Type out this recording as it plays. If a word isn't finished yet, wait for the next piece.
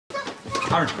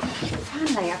Aaron.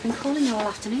 Finally, I've been calling you all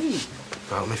afternoon.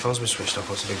 Well, my phone's been switched off.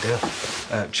 What's the big deal?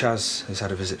 Chaz has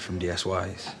had a visit from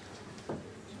DSY's.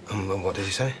 And what did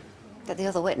he say? That the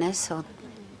other witness, or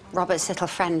Robert's little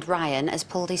friend Ryan, has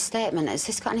pulled his statement. Has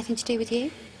this got anything to do with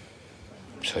you?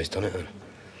 So he's done it then.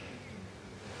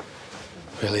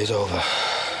 Really is over.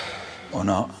 Or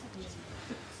not.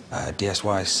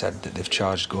 DSY said that they've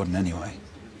charged Gordon anyway.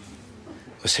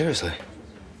 Well, seriously?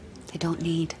 They don't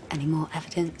need any more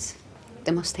evidence.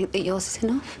 They must think that yours is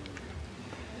enough.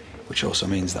 Which also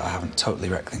means that I haven't totally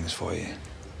wrecked things for you.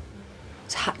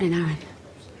 It's happening, Aaron.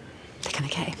 They're gonna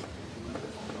get him.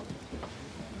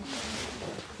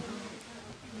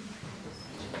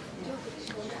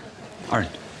 Aaron,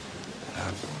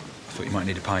 I thought you might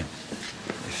need a pint.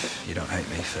 If you don't hate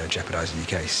me for jeopardising your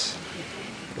case.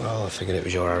 Well, I figured it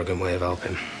was your arrogant way of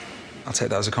helping. I'll take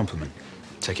that as a compliment.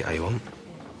 Take it how you want.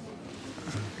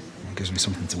 It gives me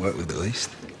something to work with, at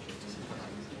least.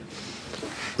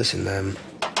 Listen, the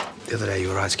other day you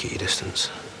were right to keep your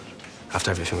distance. After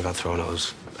everything we've had thrown at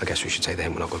us, I guess we should take the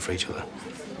hint we're not good for each other.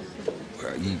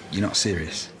 You're not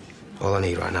serious? All I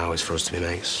need right now is for us to be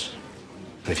mates.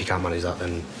 And if you can't manage that,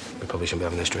 then we probably shouldn't be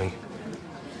having this drink.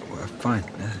 Well, fine,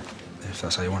 yeah, if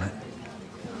that's how you want it.